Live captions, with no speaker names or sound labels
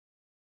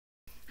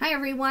Hi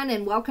everyone,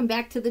 and welcome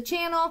back to the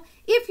channel.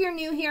 If you're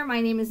new here,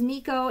 my name is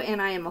Nico and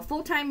I am a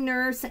full-time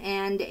nurse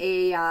and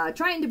a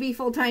trying to be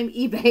full-time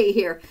eBay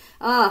here.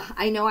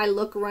 I know I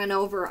look run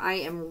over. I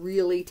am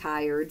really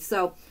tired.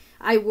 So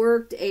I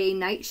worked a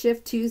night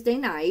shift Tuesday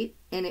night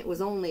and it was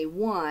only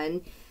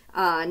one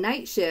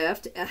night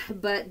shift,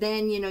 but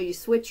then you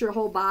switch your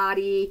whole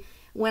body.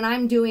 When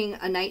I'm doing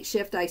a night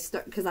shift, I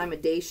start, because I'm a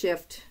day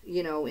shift,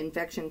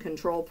 infection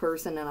control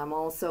person, and I'm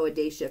also a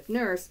day shift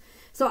nurse.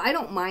 So I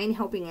don't mind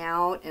helping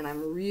out, and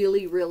I'm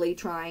really, really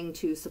trying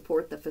to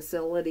support the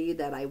facility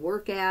that I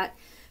work at.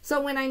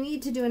 So when I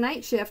need to do a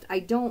night shift, I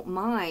don't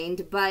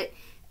mind, but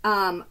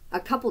a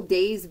couple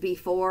days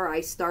before I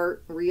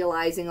start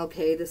realizing,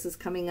 okay, this is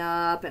coming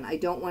up, and I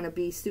don't want to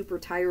be super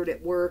tired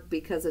at work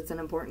because it's an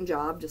important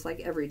job, just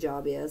like every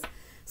job is.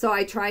 So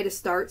I try to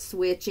start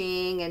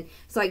switching, and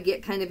so I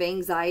get kind of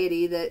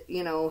anxiety that,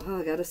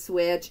 I got to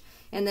switch.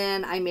 And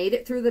then I made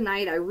it through the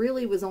night. I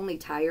really was only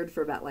tired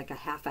for about like a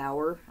half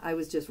hour. I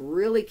was just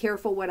really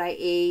careful what I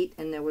ate,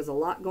 and there was a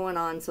lot going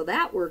on, so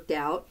that worked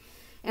out.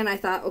 And I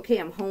thought, okay,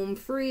 I'm home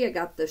free. I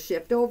got the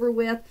shift over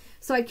with.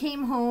 So I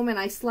came home and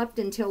I slept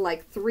until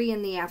like 3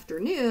 in the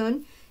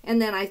afternoon.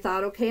 And then I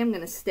thought, okay, I'm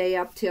going to stay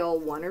up till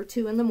 1 or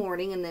 2 in the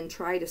morning and then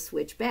try to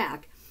switch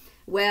back.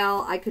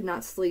 Well, I could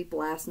not sleep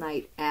last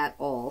night at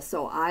all.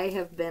 So I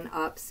have been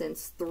up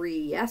since 3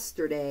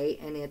 yesterday,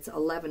 and it's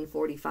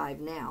 11:45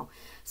 now.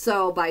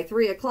 So by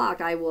 3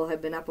 o'clock, I will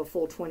have been up a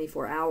full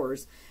 24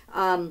 hours.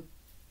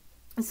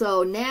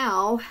 So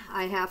now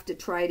I have to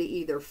try to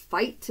either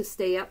fight to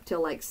stay up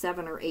till like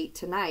 7 or 8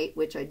 tonight,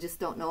 which I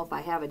just don't know if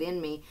I have it in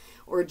me,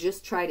 or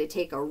just try to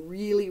take a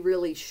really,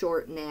 really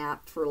short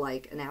nap for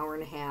like an hour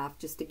and a half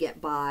just to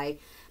get by,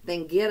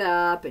 then get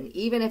up, and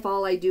even if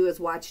all I do is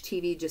watch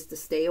TV just to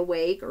stay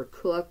awake or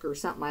cook or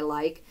something I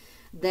like,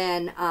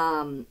 then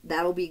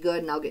that'll be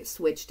good, and I'll get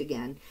switched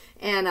again.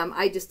 And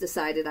I just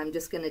decided I'm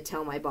just going to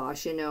tell my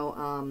boss, Jean,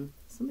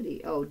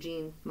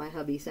 my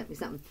hubby, sent me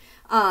something.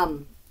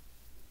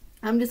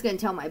 I'm just going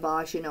to tell my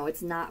boss,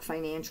 it's not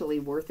financially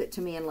worth it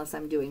to me unless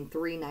I'm doing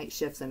 3 night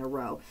shifts in a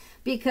row.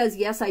 Because,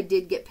 yes, I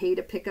did get paid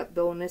a pickup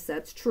bonus,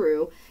 that's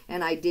true,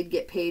 and I did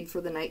get paid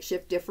for the night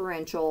shift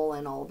differential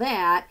and all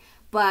that,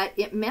 but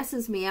it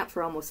messes me up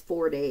for almost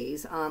 4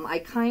 days. I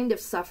kind of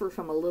suffer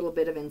from a little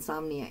bit of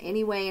insomnia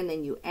anyway, and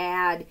then you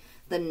add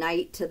the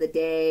night to the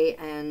day,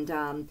 and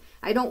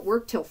I don't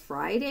work till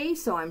Friday,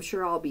 so I'm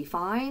sure I'll be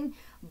fine.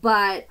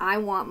 But I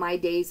want my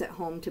days at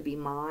home to be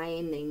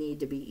mine. They need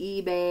to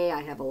be eBay.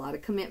 I have a lot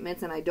of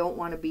commitments, and I don't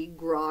want to be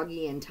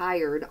groggy and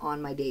tired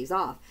on my days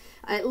off.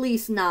 At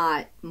least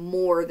not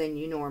more than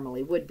you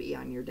normally would be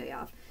on your day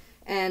off.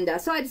 And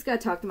so I just got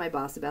to talk to my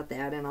boss about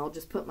that, and I'll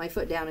just put my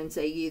foot down and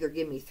say, you either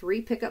give me 3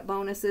 pickup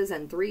bonuses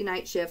and 3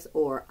 night shifts,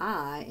 or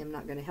I am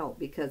not going to help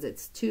because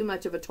it's too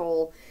much of a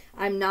toll.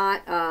 I'm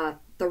not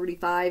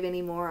 35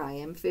 anymore. I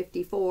am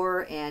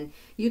 54, and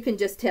you can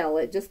just tell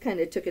it just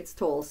kind of took its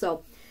toll.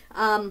 So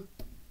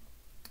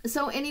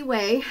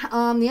anyway,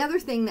 the other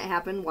thing that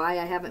happened, why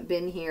I haven't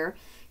been here,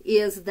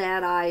 is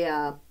that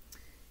I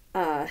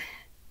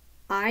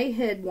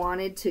had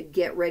wanted to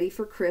get ready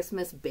for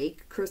Christmas,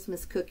 bake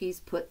Christmas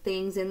cookies, put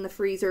things in the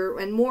freezer,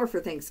 and more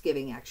for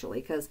Thanksgiving, actually,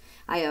 because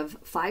I have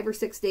 5 or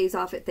 6 days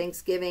off at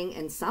Thanksgiving,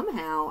 and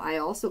somehow I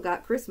also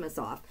got Christmas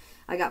off.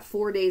 I got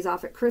 4 days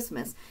off at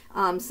Christmas.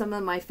 Some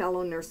of my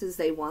fellow nurses,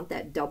 they want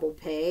that double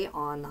pay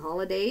on the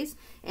holidays,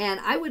 and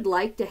I would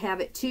like to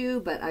have it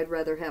too, but I'd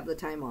rather have the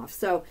time off.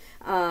 So,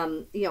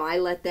 I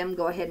let them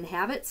go ahead and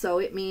have it, so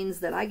it means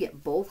that I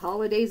get both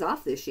holidays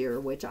off this year,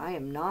 which I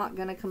am not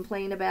going to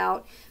complain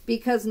about,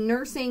 because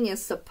nursing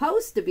is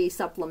supposed to be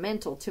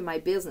supplemental to my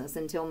business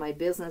until my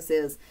business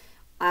is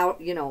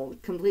out,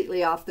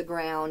 completely off the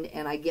ground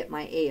and I get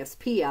my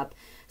ASP up.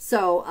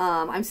 So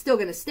I'm still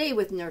going to stay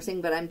with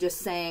nursing, but I'm just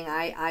saying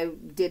I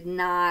did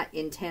not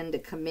intend to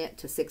commit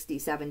to 60,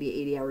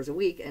 70, 80 hours a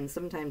week, and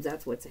sometimes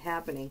that's what's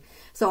happening.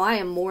 So I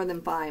am more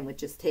than fine with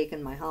just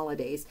taking my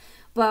holidays.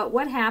 But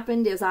what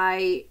happened is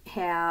I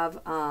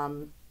have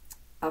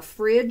a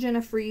fridge and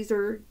a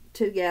freezer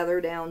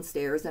together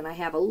downstairs, and I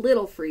have a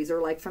little freezer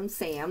like from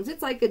Sam's.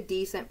 It's like a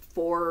decent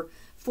 4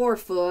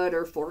 foot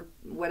or 4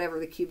 whatever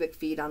the cubic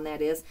feet on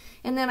that is.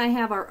 And then I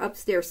have our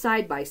upstairs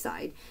side by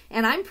side,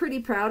 and I'm pretty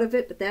proud of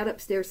it, but that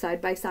upstairs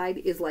side by side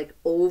is like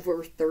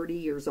over 30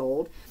 years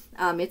old.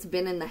 It's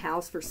been in the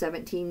house for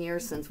 17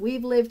 years since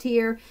we've lived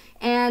here,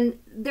 and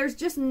there's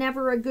just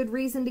never a good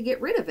reason to get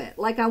rid of it.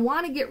 Like, I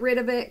want to get rid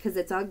of it because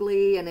it's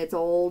ugly and it's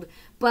old,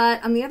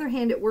 but on the other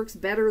hand, it works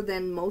better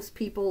than most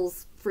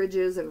people's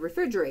fridges and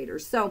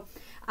refrigerators. So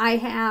I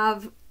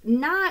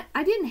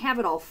didn't have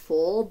it all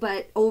full,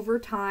 but over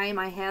time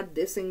I had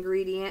this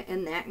ingredient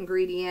and that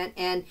ingredient,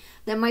 and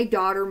then my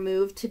daughter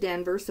moved to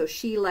Denver, so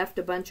she left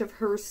a bunch of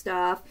her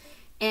stuff.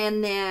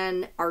 And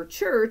then our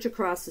church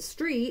across the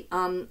street,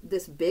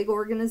 this big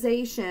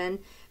organization,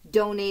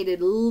 donated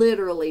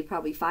literally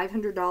probably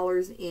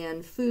 $500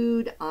 in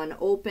food,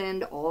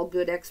 unopened, all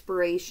good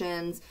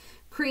expirations,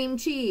 cream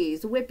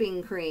cheese,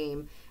 whipping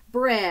cream,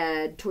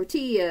 bread,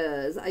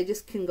 tortillas. I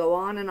just can go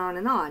on and on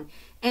and on.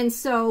 And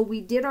so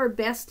we did our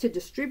best to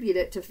distribute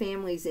it to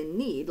families in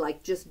need,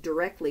 like just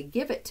directly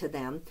give it to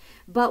them.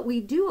 But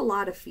we do a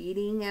lot of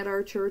feeding at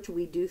our church.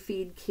 We do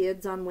feed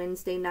kids on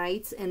Wednesday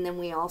nights, and then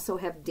we also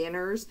have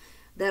dinners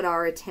that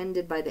are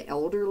attended by the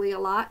elderly a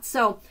lot.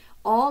 So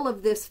all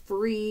of this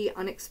free,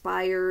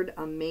 unexpired,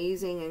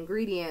 amazing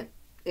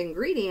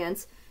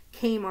ingredients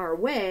came our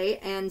way,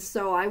 and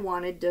so I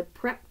wanted to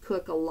prep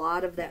cook a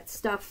lot of that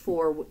stuff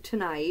for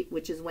tonight,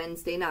 which is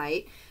Wednesday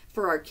night,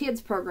 for our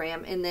kids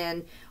program, and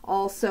then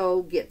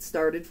also get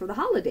started for the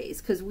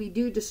holidays, because we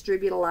do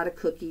distribute a lot of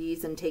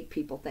cookies and take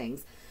people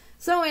things.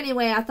 So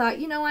anyway, I thought,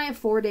 you know, I have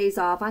 4 days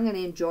off. I'm going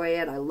to enjoy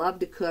it. I love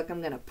to cook.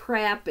 I'm going to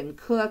prep and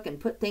cook and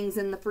put things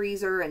in the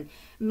freezer and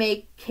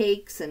make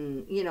cakes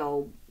and, you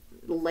know,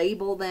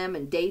 label them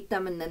and date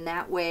them, and then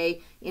that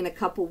way in a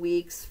couple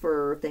weeks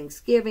for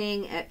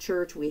Thanksgiving at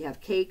church we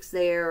have cakes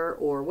there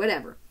or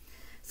whatever.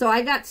 So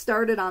I got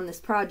started on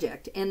this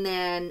project, and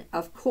then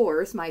of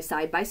course my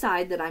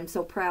side-by-side that I'm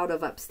so proud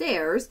of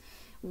upstairs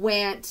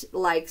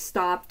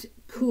stopped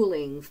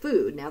cooling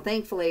food. Now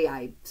thankfully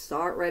I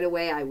saw it right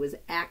away. I was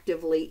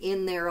actively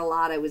in there a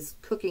lot. I was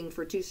cooking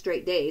for 2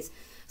 straight days,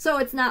 so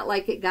it's not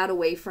like it got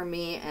away from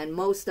me, and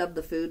most of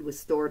the food was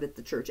stored at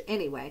the church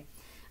anyway.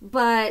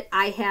 But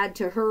I had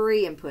to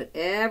hurry and put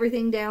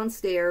everything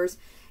downstairs.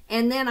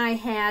 And then I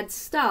had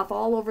stuff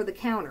all over the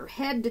counter,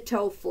 head to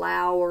toe,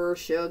 flour,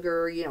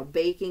 sugar, you know,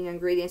 baking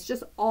ingredients,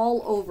 just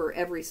all over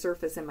every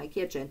surface in my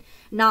kitchen.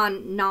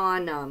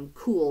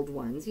 Non-cooled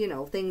ones, you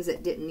know, things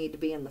that didn't need to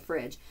be in the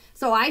fridge.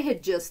 So I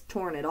had just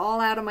torn it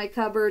all out of my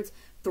cupboards,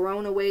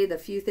 thrown away the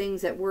few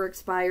things that were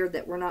expired,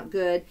 that were not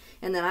good.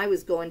 And then I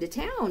was going to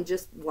town,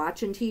 just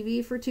watching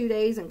TV for 2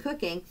 days and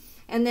cooking.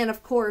 And then,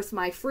 of course,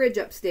 my fridge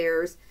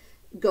upstairs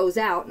goes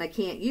out and I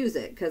can't use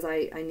it because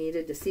I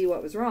needed to see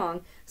what was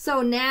wrong.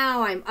 So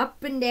now I'm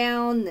up and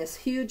down this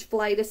huge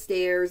flight of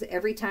stairs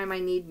every time I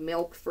need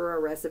milk for a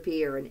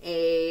recipe or an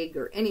egg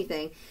or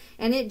anything,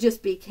 and it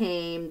just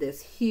became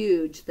this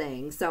huge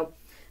thing. So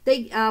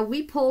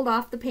we pulled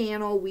off the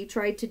panel. We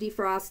tried to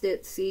defrost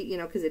it, see, you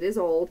know, because it is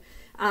old.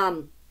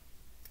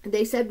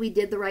 They said we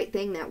did the right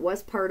thing. That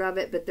was part of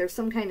it, but there's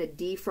some kind of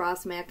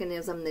defrost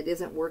mechanism that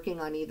isn't working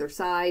on either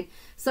side.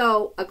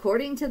 So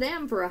according to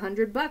them, for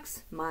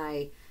 $100,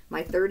 my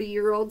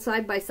 30-year-old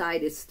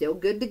side-by-side is still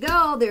good to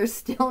go. There's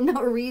still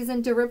no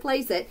reason to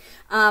replace it.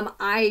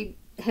 I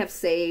have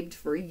saved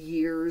for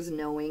years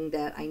knowing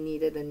that I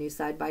needed a new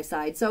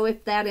side-by-side. So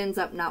if that ends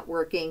up not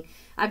working,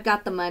 I've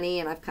got the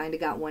money and I've kind of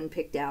got one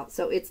picked out.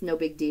 So it's no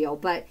big deal.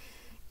 But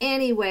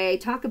anyway,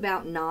 talk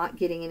about not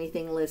getting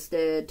anything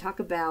listed. Talk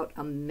about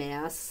a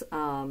mess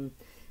of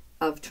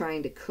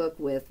trying to cook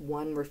with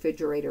one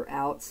refrigerator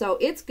out. So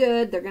it's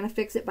good. They're going to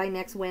fix it by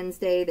next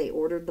Wednesday. They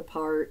ordered the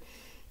part.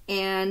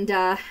 And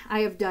I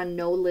have done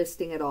no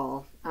listing at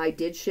all. I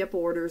did ship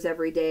orders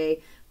every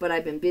day, but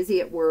I've been busy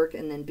at work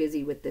and then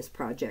busy with this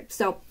project.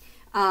 So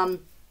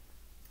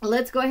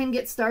let's go ahead and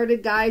get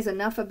started, guys.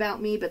 Enough about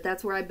me, but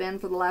that's where I've been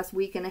for the last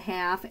week and a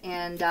half.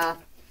 And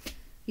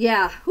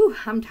yeah, whew,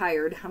 I'm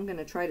tired. I'm going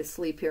to try to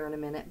sleep here in a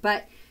minute.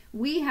 But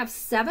we have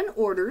 7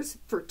 orders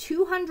for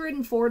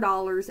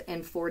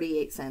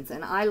 $204.48,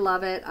 and I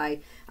love it. I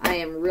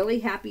am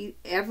really happy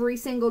every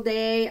single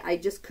day. I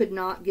just could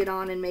not get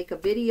on and make a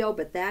video,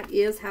 but that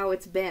is how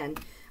it's been.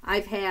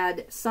 I've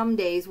had some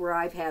days where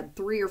I've had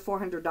 $300 or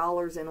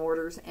 $400 in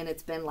orders, and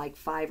it's been like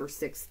 5 or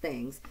 6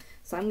 things.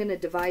 So I'm going to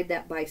divide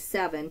that by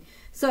 7.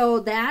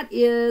 So that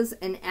is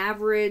an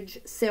average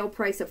sale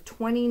price of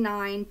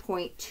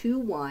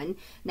 $29.21.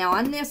 Now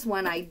on this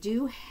one, I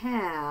do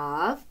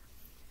have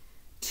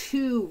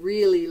 2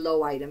 really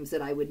low items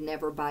that I would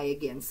never buy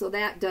again. So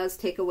that does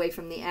take away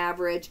from the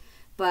average.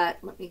 But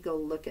let me go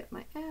look at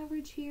my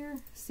average here.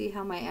 See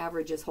how my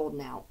average is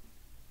holding out.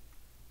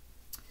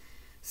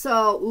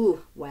 So,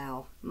 ooh,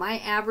 wow. My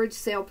average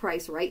sale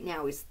price right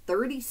now is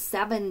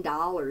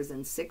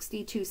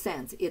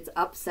 $37.62. It's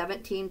up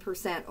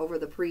 17% over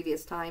the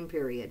previous time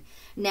period.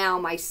 Now,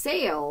 my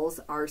sales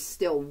are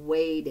still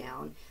way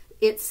down.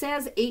 It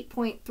says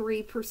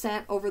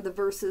 8.3% over the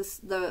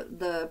versus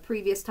the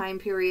previous time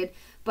period,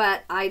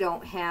 but I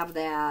don't have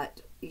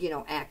that, you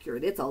know,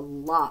 accurate. It's a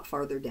lot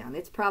farther down.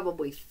 It's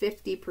probably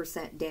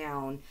 50%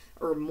 down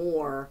or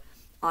more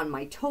on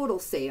my total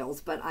sales,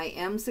 but I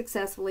am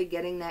successfully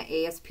getting that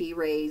ASP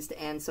raised,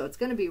 and so it's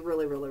going to be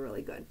really, really,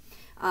 really good.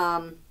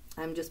 I'm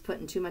just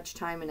putting too much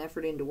time and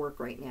effort into work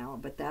right now,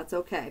 but that's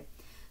okay.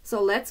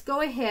 So let's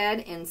go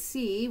ahead and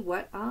see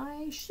what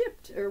I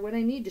shipped, or what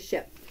I need to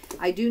ship.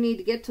 I do need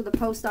to get to the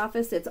post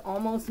office. It's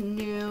almost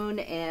noon,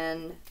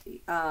 and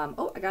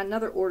oh, I got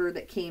another order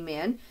that came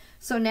in.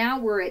 So now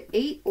we're at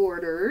 8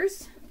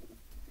 orders.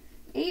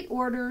 8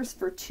 orders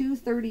for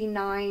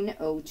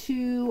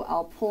 $239.02.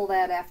 I'll pull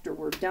that after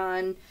we're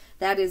done.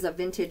 That is a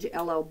vintage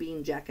LL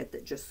Bean jacket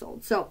that just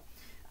sold. So,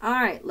 all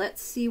right,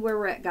 let's see where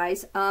we're at,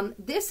 guys.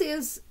 This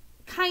is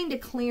kind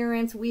of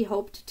clearance. We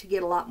hoped to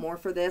get a lot more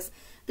for this.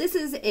 This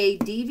is a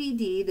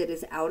DVD that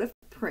is out of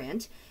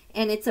print,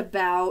 and it's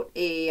about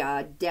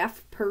a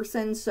deaf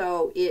person.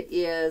 So it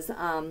is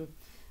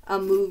a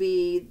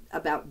movie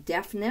about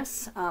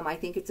deafness. I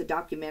think it's a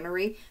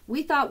documentary.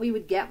 We thought we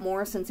would get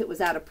more since it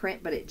was out of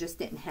print, but it just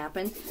didn't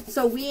happen.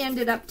 So we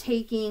ended up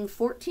taking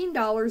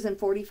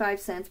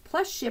 $14.45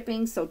 plus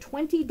shipping, so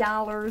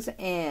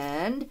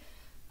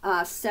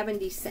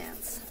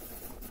 $20.70.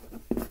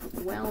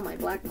 Well, my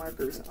black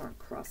markers aren't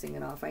crossing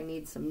it off. I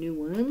need some new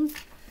ones.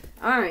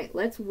 All right,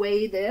 let's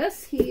weigh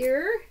this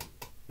here.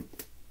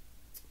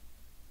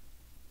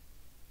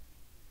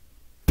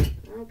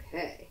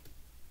 Okay.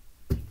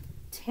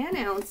 10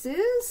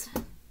 ounces.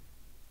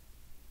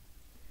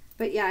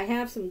 But yeah, I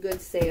have some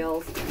good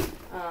sales.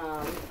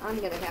 I'm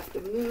going to have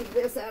to move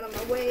this out of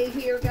my way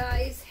here,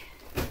 guys.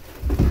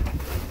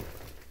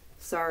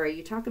 Sorry,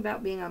 you talk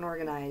about being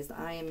unorganized.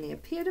 I am the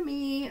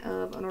epitome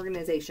of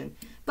unorganization.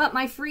 But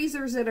my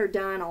freezers that are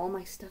done, all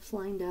my stuff's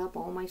lined up,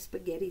 all my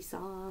spaghetti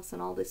sauce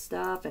and all this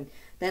stuff. And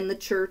then the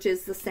church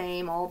is the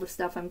same. All the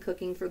stuff I'm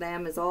cooking for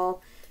them is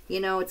all,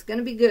 you know, it's going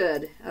to be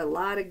good. A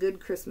lot of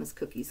good Christmas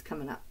cookies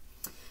coming up.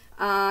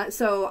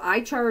 So I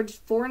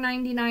charged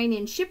 $4.99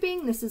 in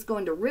shipping. This is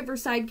going to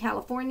Riverside,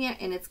 California,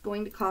 and it's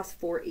going to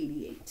cost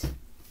 $4.88.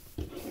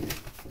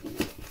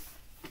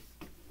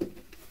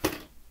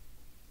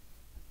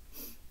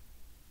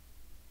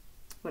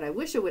 What I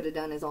wish I would have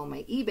done is all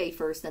my eBay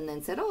first and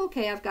then said, oh,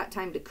 okay, I've got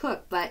time to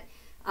cook. But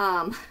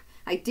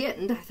I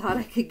didn't. I thought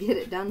I could get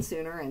it done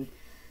sooner. And,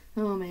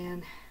 oh,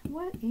 man,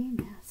 what a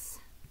mess.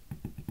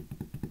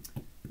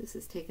 This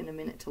is taking a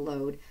minute to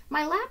load.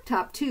 My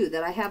laptop, too,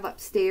 that I have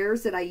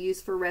upstairs that I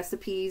use for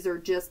recipes or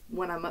just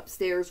when I'm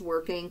upstairs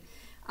working,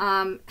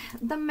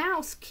 the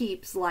mouse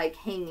keeps, like,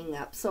 hanging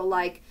up. So,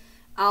 like,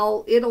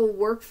 it'll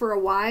work for a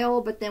while,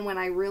 but then when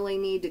I really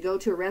need to go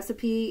to a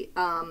recipe,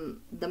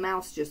 the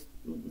mouse just,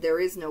 there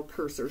is no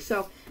cursor.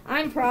 So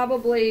I'm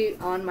probably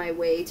on my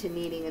way to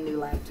needing a new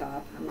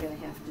laptop. I'm going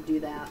to have to do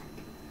that.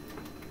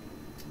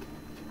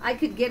 I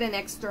could get an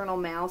external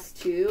mouse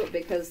too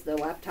because the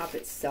laptop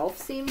itself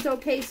seems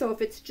okay. So if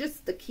it's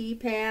just the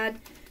keypad,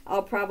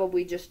 I'll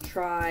probably just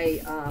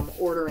try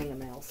ordering a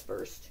mouse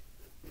first.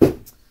 All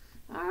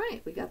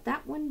right, we got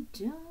that one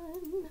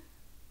done.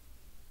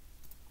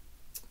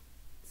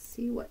 Let's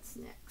see what's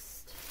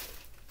next.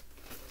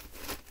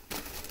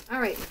 All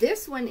right,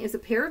 this one is a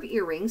pair of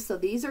earrings. So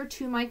these are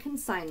to my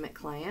consignment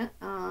client.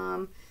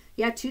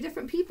 Yeah, 2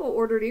 different people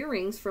ordered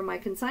earrings from my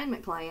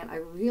consignment client. I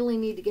really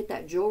need to get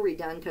that jewelry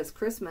done because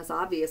Christmas,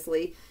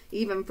 obviously,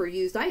 even for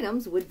used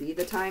items, would be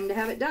the time to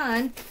have it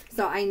done.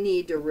 So I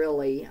need to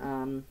really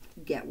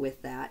get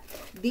with that.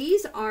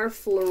 These are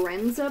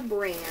Florenza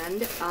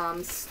brand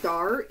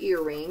star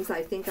earrings.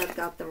 I think I've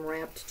got them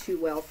wrapped too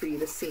well for you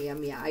to see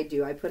them. Yeah, I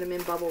do. I put them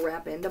in bubble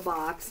wrap and a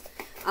box.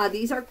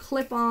 These are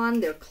clip-on.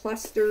 They're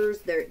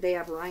clusters. They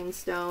have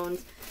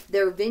rhinestones.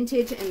 They're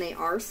vintage and they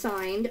are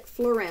signed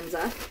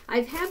Florenza.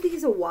 I've had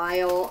these a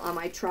while.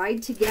 I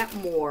tried to get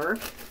more,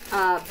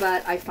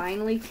 but I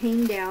finally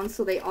came down.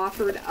 So they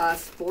offered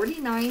us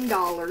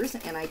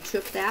 $49 and I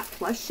took that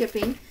plus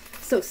shipping.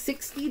 So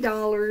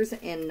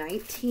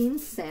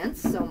 $60.19.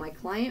 So my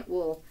client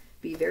will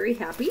be very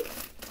happy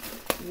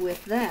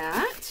with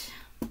that.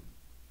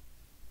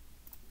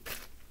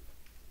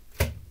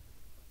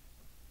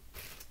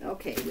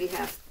 Okay, we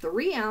have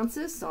 3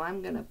 ounces, so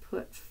I'm going to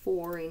put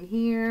 4 in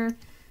here.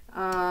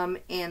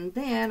 And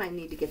then I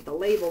need to get the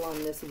label on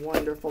this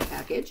wonderful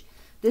package.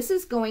 This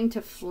is going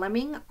to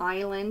Fleming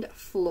Island,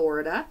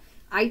 Florida.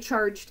 I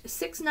charged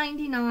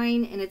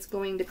 $6.99 and it's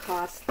going to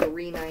cost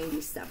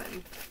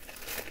 $3.97.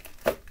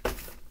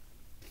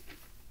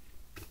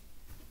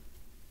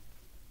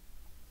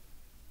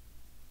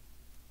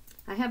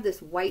 I have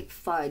this white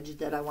fudge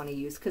that I want to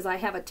use because I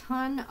have a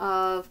ton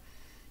of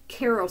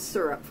Caro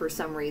syrup for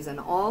some reason,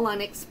 all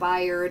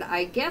unexpired.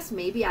 I guess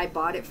maybe I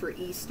bought it for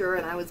Easter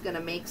and I was going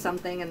to make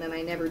something and then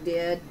I never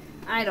did.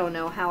 I don't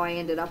know how I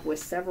ended up with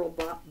several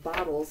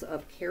bottles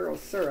of Caro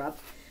syrup,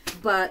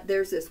 but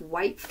there's this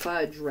white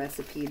fudge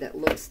recipe that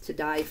looks to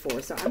die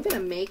for. So I'm going to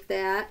make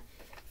that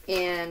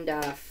and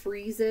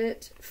freeze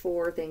it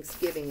for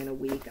Thanksgiving in a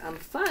week.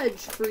 Fudge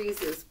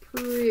freezes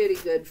pretty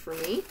good for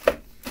me.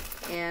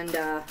 And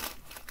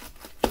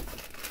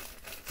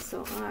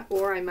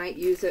or I might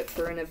use it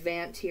for an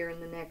event here in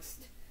the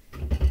next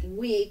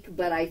week,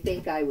 but I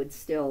think I would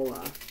still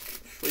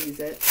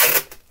freeze it.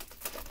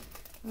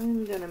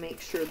 I'm gonna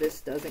make sure this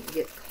doesn't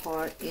get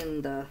caught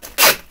in the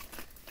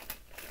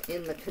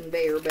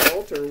conveyor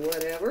belt or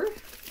whatever.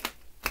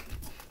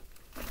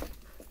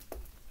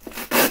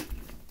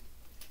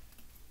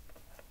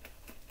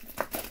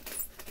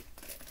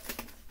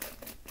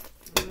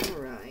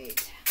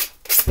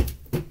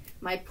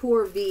 My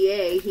poor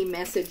VA, he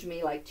messaged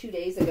me like 2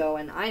 days ago,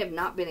 and I have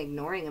not been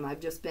ignoring him. I've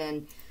just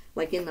been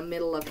like in the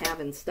middle of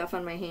having stuff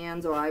on my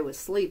hands, or I was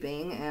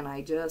sleeping, and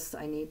I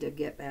need to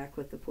get back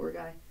with the poor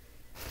guy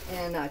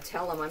and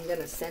tell him I'm going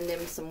to send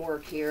him some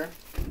work here.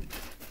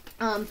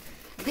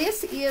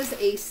 This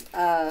is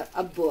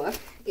a book.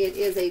 It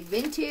is a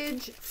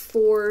vintage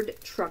Ford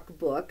truck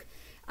book.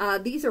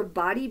 These are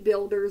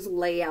Bodybuilders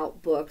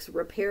Layout Books,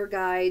 Repair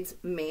Guides,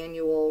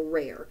 Manual,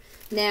 Rare.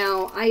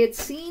 Now, I had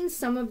seen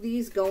some of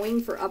these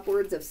going for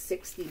upwards of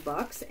 60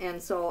 bucks,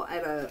 and so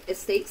at a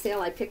estate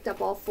sale, I picked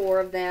up all 4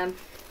 of them.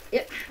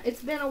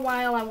 It's been a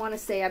while. I want to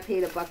say I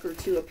paid $1 or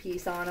 $2 a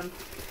piece on them.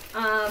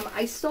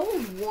 I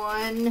sold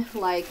one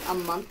like a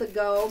month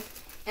ago,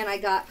 and I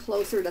got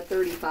closer to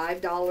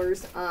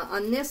 $35.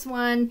 On this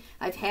one,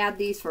 I've had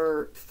these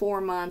for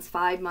 4 months,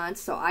 5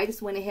 months, so I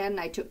just went ahead and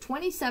I took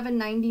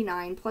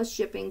 $27.99 plus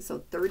shipping, so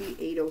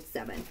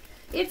 $38.07.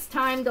 It's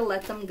time to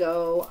let them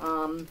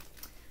go.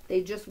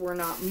 They just were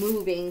not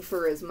moving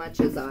for as much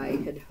as I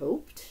had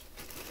hoped.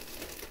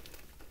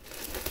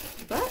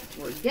 But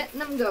we're getting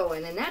them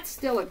going, and that's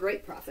still a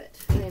great profit.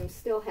 I am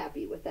still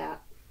happy with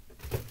that.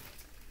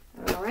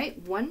 All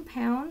right, 1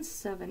 pound,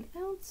 7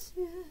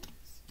 ounces.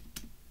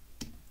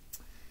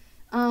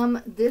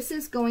 This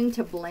is going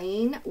to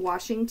Blaine,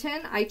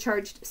 Washington. I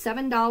charged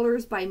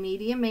 $7 by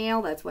media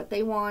mail. That's what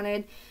they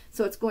wanted.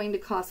 So it's going to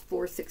cost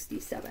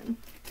 $4.67.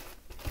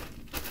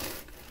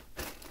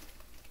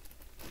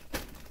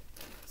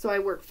 So I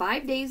work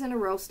 5 days in a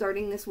row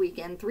starting this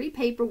weekend, 3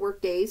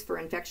 paperwork days for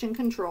infection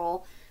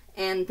control,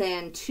 and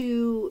then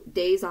 2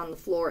 days on the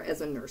floor as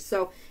a nurse.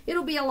 So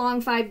it'll be a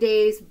long 5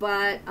 days,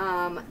 but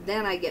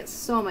then I get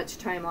so much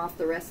time off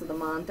the rest of the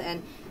month.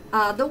 And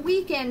the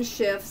weekend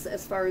shifts,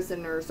 as far as the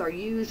nurse, are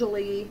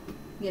usually,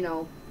 you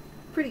know,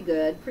 pretty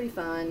good, pretty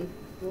fun.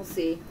 We'll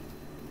see.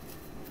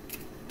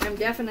 I'm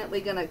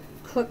definitely going to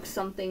cook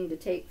something to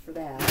take for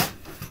that.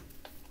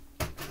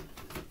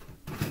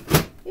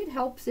 It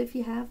helps if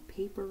you have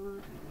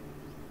paper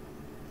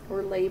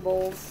or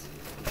labels.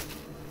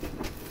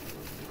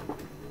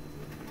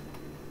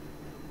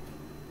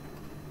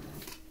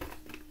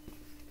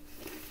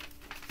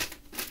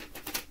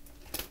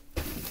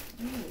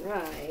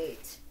 Right.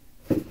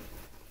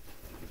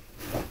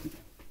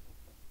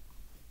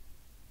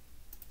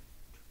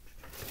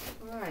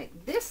 All right,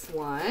 this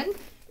one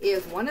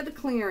is one of the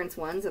clearance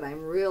ones that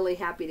I'm really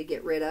happy to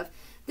get rid of.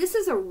 This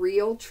is a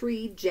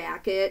Realtree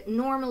jacket.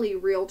 Normally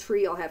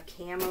Realtree will have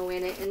camo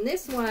in it, and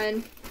this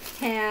one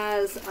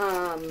has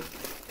a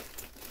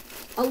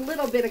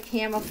little bit of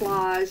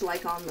camouflage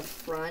like on the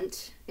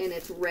front, and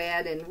it's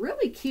red and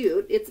really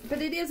cute.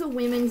 But it is a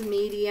women's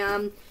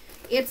medium.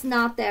 It's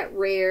not that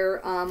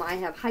rare. I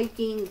have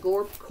hiking,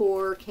 gorp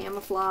core,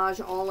 camouflage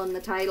all in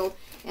the title,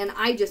 and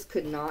I just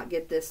could not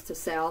get this to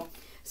sell.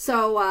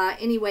 So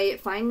anyway, it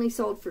finally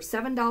sold for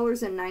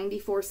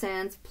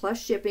 $7.94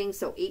 plus shipping,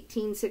 so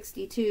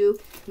 $18.62.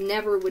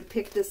 Never would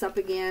pick this up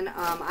again.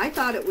 I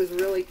thought it was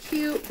really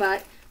cute,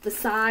 but the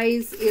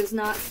size is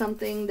not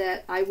something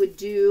that I would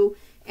do,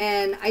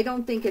 and I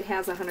don't think it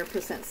has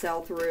 100%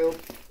 sell-through.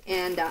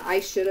 And I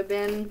should have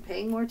been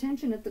paying more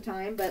attention at the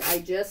time, but I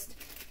just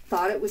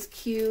thought it was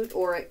cute,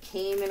 or it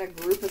came in a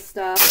group of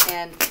stuff,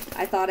 and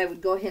I thought I would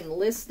go ahead and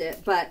list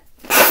it, but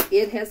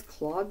it has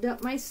clogged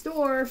up my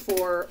store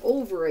for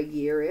over a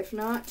year, if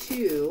not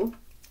 2,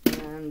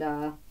 and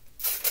I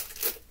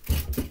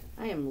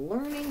am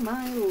learning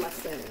my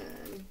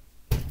lesson.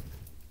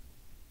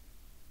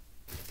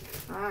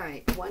 All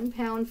right, 1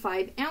 pound,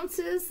 5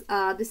 ounces.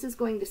 This is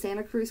going to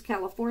Santa Cruz,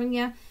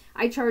 California.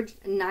 I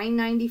charged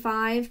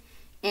 $9.95.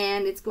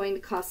 And it's going to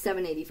cost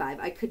 $7.85.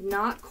 I could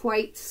not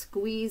quite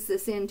squeeze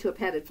this into a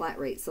padded flat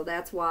rate, so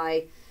that's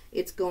why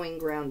it's going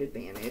Ground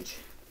Advantage.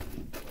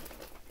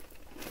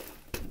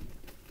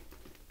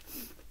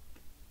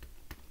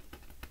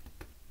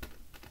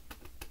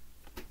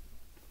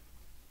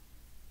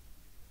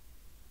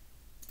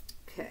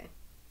 Okay.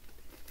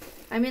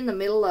 I'm in the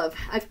middle of,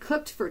 I've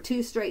cooked for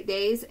 2 straight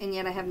days, and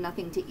yet I have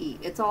nothing to eat.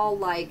 It's all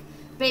like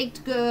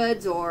baked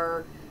goods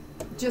or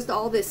just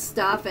all this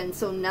stuff, and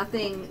so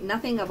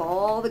nothing of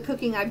all the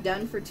cooking I've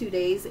done for 2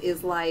 days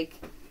is like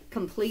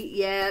complete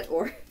yet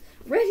or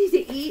ready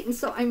to eat, and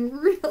so I'm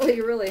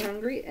really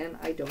hungry, and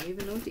I don't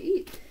even know what to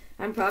eat.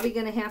 I'm probably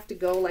gonna have to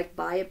go like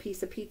buy a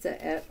piece of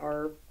pizza at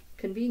our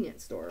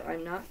convenience store.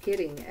 I'm not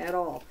kidding at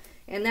all,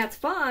 and that's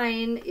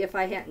fine if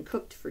I hadn't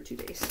cooked for 2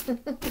 days.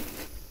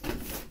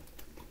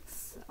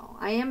 So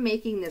I am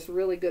making this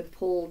really good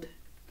pulled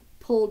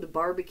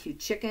barbecue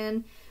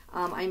chicken.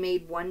 I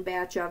made 1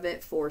 batch of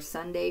it for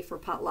Sunday for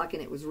potluck,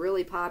 and it was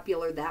really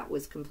popular. That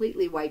was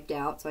completely wiped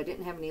out, so I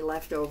didn't have any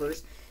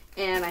leftovers.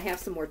 And I have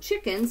some more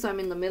chicken, so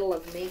I'm in the middle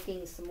of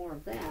making some more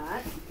of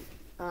that.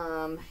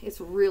 It's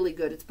really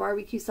good. It's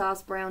barbecue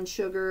sauce, brown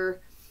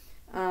sugar.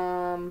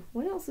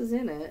 What else is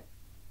in it?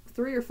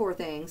 3 or 4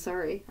 things.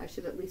 Sorry, I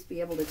should at least be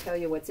able to tell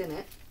you what's in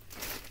it.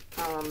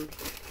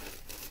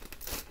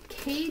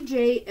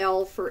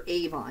 KJL for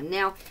Avon.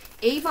 Now,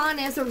 Avon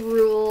as a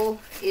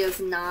rule is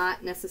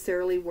not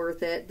necessarily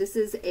worth it. This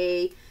is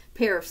a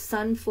pair of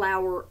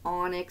sunflower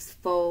onyx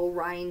faux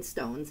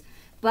rhinestones.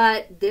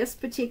 But this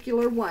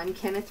particular one,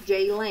 Kenneth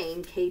J.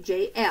 Lane,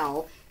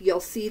 KJL,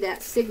 you'll see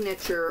that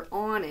signature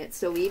on it.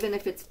 So even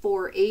if it's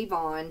for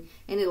Avon,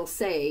 and it'll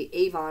say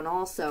Avon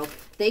also,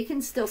 they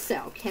can still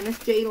sell.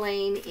 Kenneth J.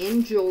 Lane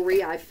in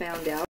jewelry, I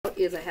found out,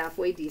 is a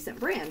halfway decent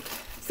brand.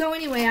 So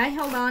anyway, I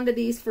held on to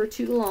these for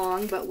too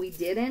long, but we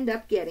did end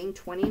up getting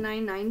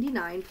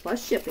 $29.99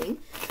 plus shipping,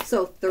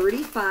 so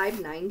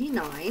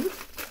 $35.99.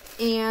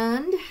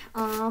 And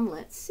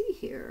let's see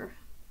here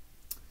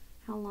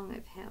how long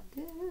I've had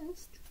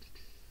this.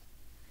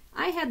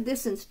 I had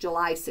this since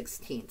July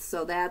 16th,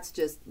 so that's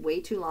just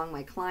way too long.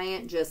 My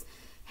client just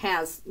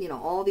has, you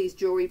know, all these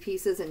jewelry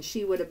pieces, and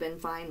she would have been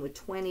fine with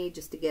 20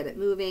 just to get it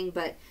moving,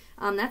 but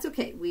that's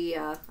okay.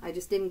 I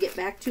just didn't get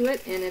back to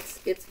it, and it's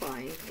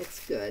fine.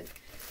 It's good.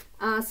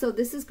 So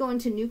this is going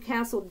to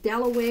Newcastle,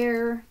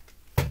 Delaware.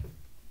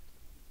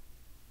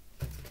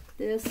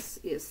 This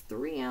is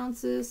 3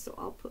 ounces, so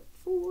I'll put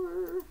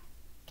 4.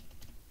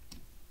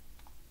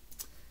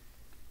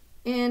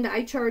 And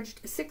I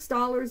charged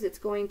 $6. It's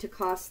going to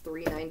cost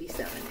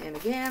 $3.97. And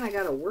again, I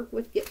got to work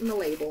with getting the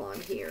label on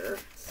here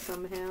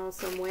somehow,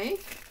 some way.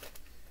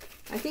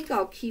 I think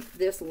I'll keep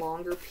this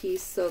longer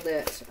piece so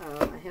that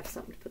I have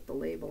something to put the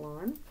label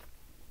on.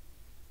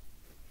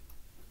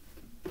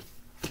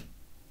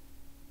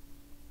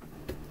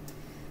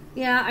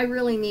 Yeah, I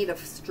really need a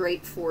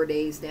straight 4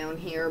 days down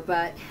here,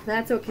 but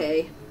that's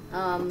okay.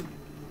 I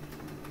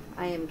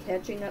am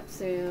catching up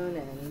soon,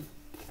 and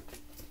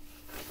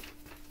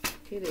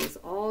it is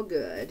all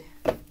good.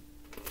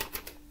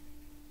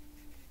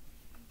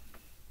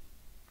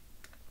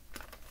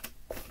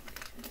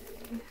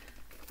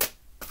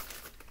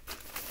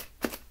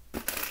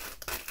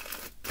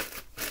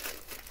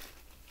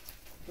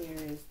 There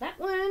is that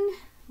one.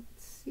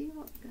 Let's see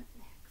what we got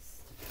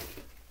next.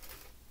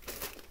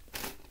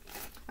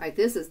 All right,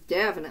 this is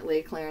definitely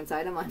a clearance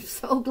item. I'm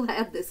so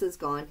glad this is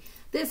gone.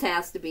 This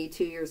has to be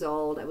 2 years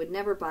old. I would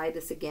never buy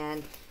this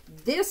again.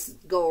 This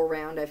go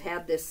around, I've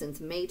had this since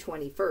May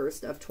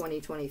 21st of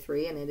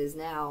 2023, and it is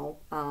now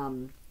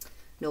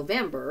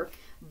November.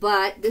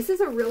 But this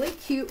is a really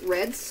cute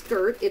red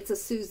skirt. It's a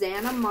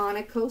Susanna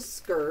Monaco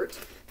skirt,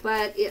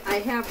 but I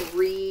have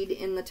Reed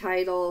in the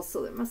title,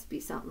 so there must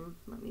be something.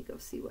 Let me go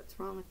see what's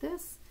wrong with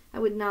this. I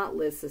would not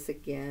list this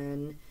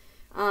again.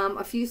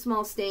 A few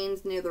small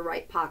stains near the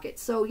right pocket.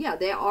 So yeah,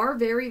 they are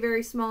very,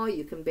 very small.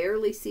 You can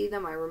barely see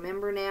them. I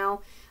remember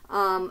now.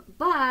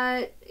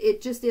 But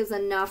it just is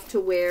enough to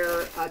wear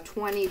a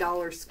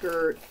 $20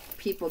 skirt.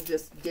 People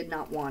just did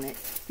not want it.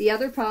 The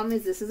other problem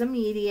is this is a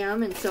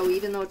medium, and so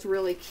even though it's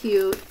really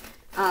cute,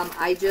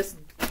 I just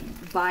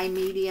buy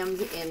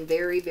mediums in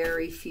very,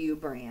 very few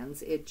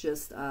brands. It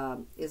just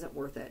isn't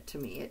worth it to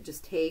me. It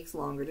just takes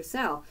longer to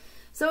sell.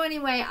 So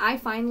anyway, I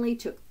finally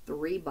took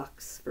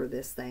 $3 for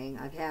this thing.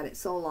 I've had it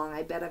so long.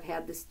 I bet I've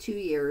had this 2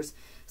 years.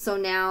 So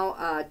now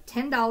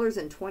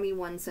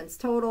 $10.21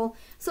 total.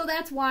 So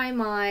that's why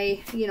my,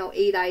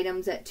 8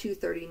 items at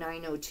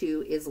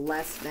 $239.02 is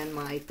less than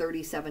my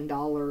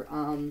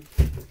 $37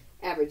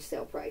 average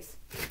sale price.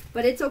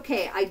 But it's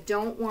okay. I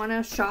don't want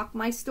to shock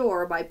my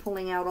store by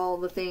pulling out all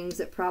the things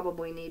that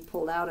probably need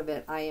pulled out of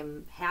it. I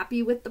am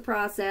happy with the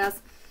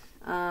process.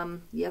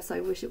 Yes, I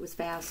wish it was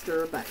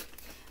faster, but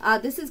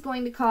this is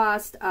going to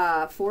cost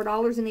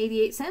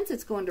 $4.88.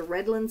 It's going to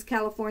Redlands,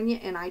 California,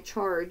 and I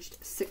charged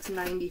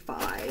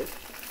 $6.95.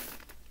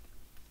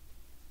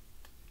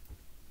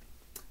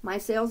 My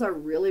sales are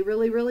really,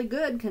 really, really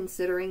good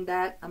considering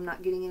that I'm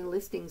not getting any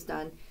listings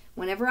done.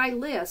 Whenever I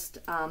list,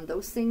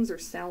 those things are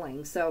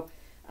selling. So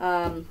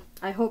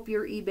I hope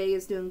your eBay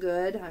is doing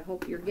good. I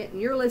hope you're getting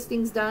your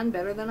listings done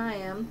better than I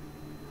am.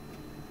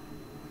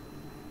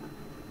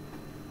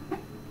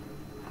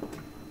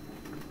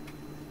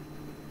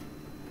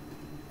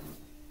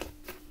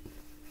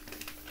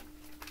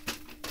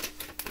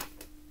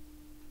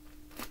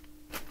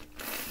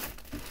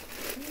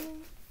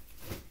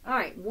 All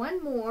right,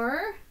 one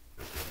more,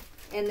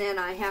 and then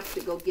I have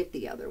to go get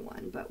the other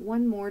one, but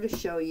one more to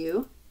show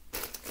you.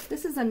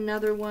 This is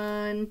another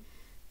one.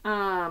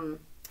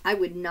 I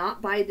would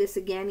not buy this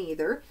again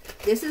either.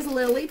 This is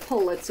Lily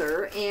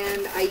Pulitzer,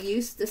 and I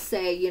used to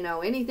say,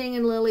 anything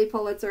in Lily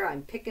Pulitzer,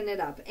 I'm picking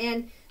it up.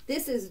 And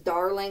this is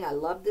darling. I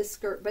love this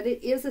skirt, but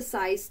it is a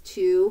size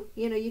 2.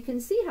 You can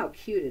see how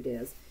cute it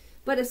is.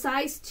 But a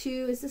size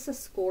 2, is this a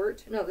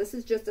skirt? No, this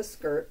is just a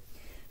skirt.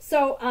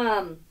 So,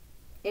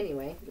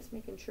 anyway, just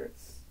making sure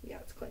it's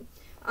clean.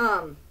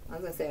 I was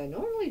going to say, I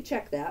normally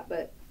check that,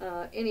 but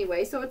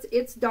anyway, so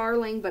it's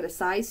darling, but a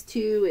size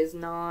 2 is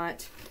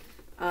not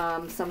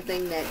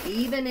something that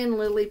even in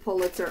Lily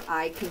Pulitzer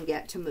I can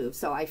get to move.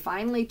 So I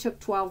finally took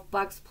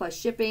 $12 plus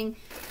shipping,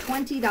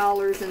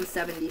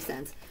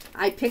 $20.70.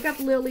 I pick up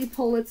Lily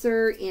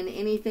Pulitzer in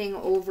anything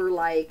over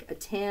like a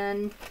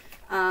 10.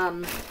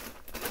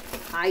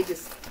 I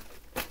just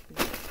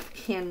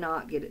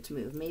cannot get it to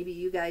move. Maybe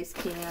you guys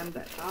can,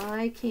 but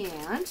I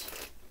can't.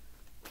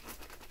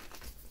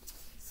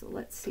 So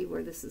let's see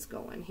where this is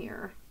going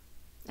here.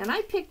 And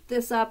I picked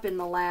this up in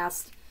the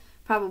last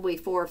probably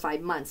 4 or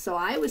 5 months. So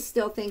I was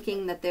still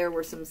thinking that there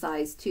were some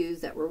size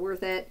 2s that were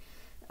worth it.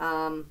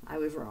 I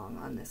was wrong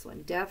on this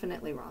one.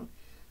 Definitely wrong.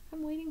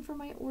 I'm waiting for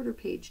my order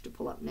page to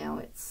pull up now.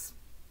 It's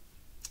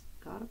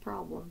got a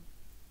problem.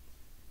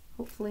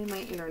 Hopefully my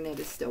internet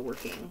is still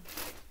working.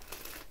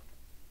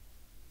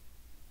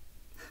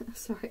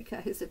 Sorry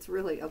guys, it's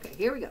really, okay,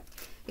 here we go.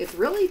 It's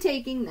really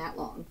taking that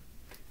long.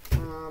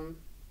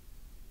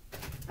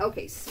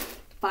 Okay,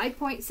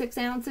 5.6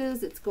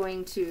 ounces. It's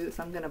going to,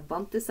 so I'm going to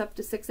bump this up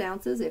to 6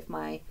 ounces if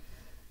my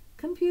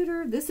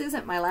computer, this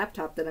isn't my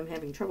laptop that I'm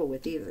having trouble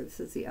with either. This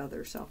is the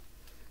other, so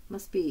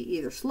must be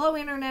either slow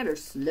internet or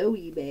slow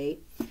eBay.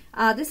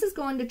 This is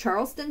going to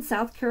Charleston,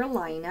 South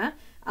Carolina.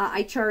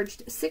 I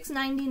charged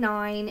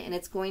 $6.99 and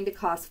it's going to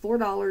cost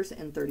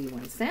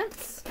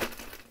 $4.31.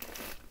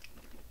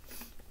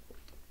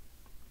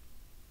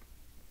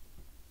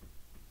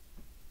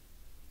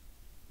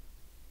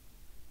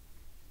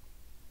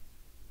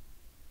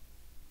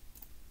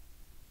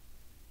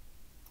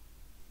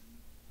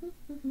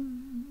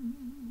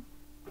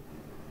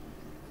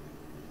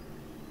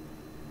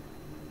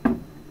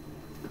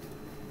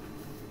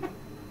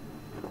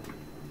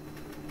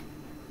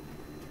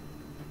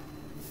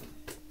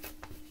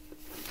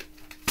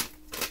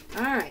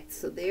 Alright,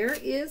 so there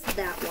is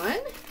that one.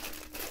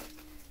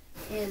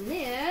 And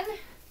then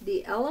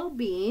the LL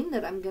Bean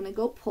that I'm going to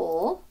go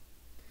pull.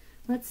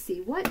 Let's see,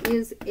 what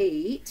is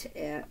 8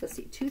 at, let's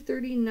see,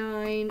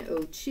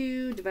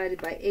 239.02 divided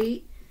by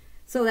 8.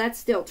 So that's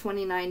still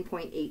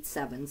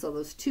 29.87. So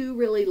those two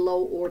really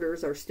low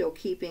orders are still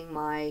keeping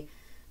my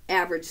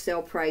average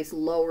sale price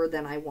lower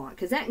than I want,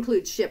 because that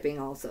includes shipping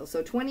also.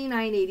 So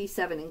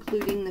 $29.87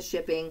 including the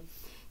shipping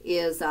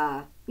is,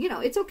 you know,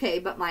 it's okay,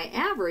 but my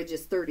average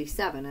is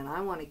 37 and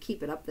I want to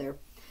keep it up there.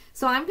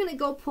 So I'm going to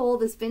go pull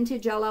this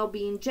vintage LL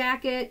Bean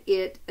jacket.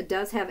 It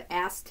does have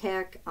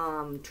Aztec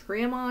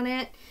trim on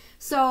it.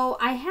 So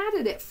I had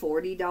it at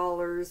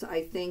 $40,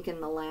 I think,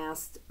 in the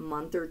last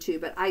month or two,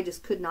 but I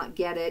just could not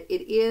get it.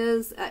 It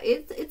is,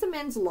 it's a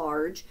men's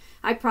large.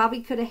 I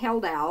probably could have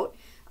held out,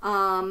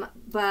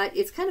 but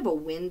it's kind of a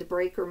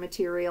windbreaker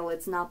material.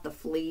 It's not the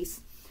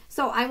fleece.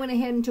 So I went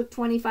ahead and took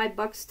 25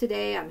 bucks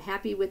today. I'm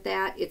happy with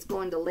that. It's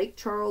going to Lake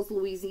Charles,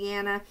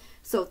 Louisiana.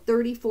 So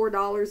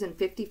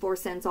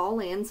 $34.54 all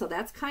in. So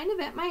that's kind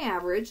of at my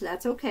average.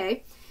 That's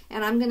okay.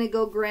 And I'm going to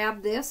go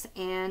grab this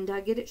and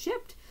get it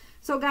shipped.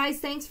 So guys,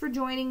 thanks for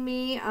joining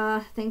me.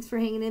 Thanks for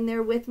hanging in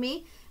there with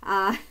me.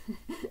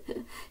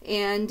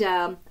 And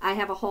I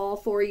have a haul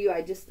for you.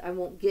 I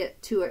won't get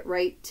to it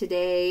right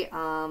today.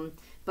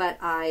 But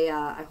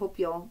I hope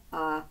you'll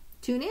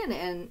tune in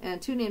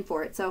and tune in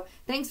for it. So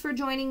thanks for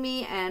joining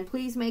me, and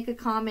please make a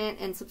comment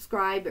and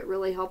subscribe. It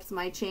really helps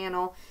my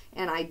channel,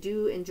 and I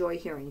do enjoy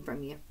hearing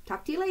from you.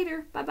 Talk to you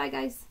later. Bye-bye,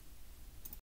 guys.